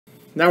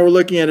Now we're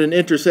looking at an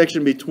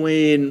intersection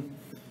between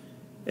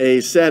a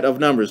set of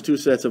numbers, two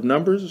sets of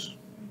numbers.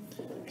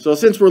 So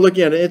since we're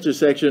looking at an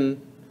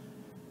intersection,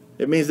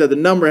 it means that the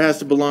number has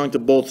to belong to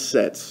both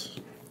sets.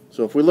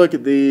 So if we look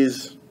at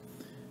these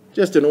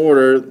just in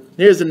order,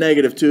 here's a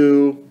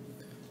 -2.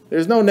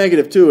 There's no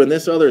 -2 in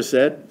this other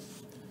set.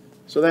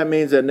 So that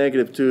means that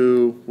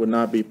 -2 would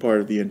not be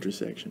part of the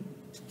intersection.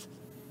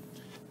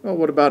 Well,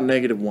 what about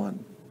 -1?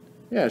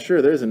 Yeah,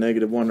 sure, there's a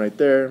 -1 right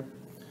there.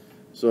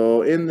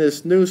 So in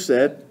this new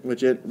set,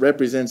 which it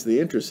represents the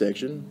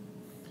intersection,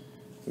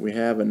 we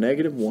have a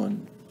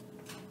 -1.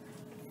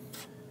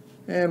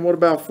 And what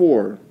about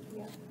 4?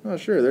 Yeah. Oh,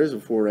 sure, there's a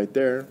 4 right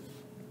there.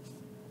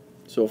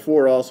 So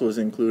 4 also is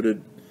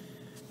included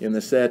in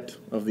the set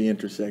of the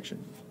intersection.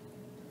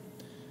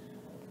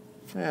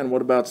 And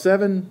what about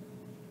 7?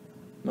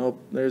 Nope,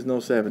 there's no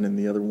 7 in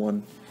the other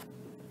one.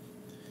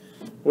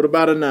 What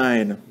about a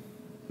 9?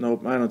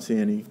 Nope, I don't see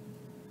any.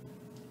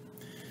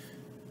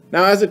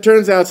 Now, as it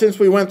turns out, since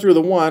we went through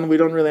the 1, we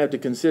don't really have to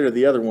consider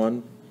the other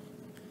one,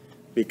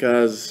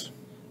 because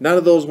none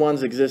of those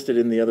ones existed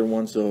in the other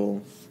one,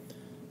 so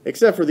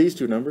except for these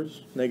two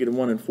numbers,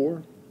 -1 and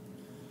 4.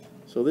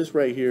 So this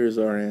right here is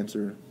our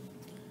answer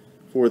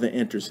for the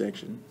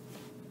intersection.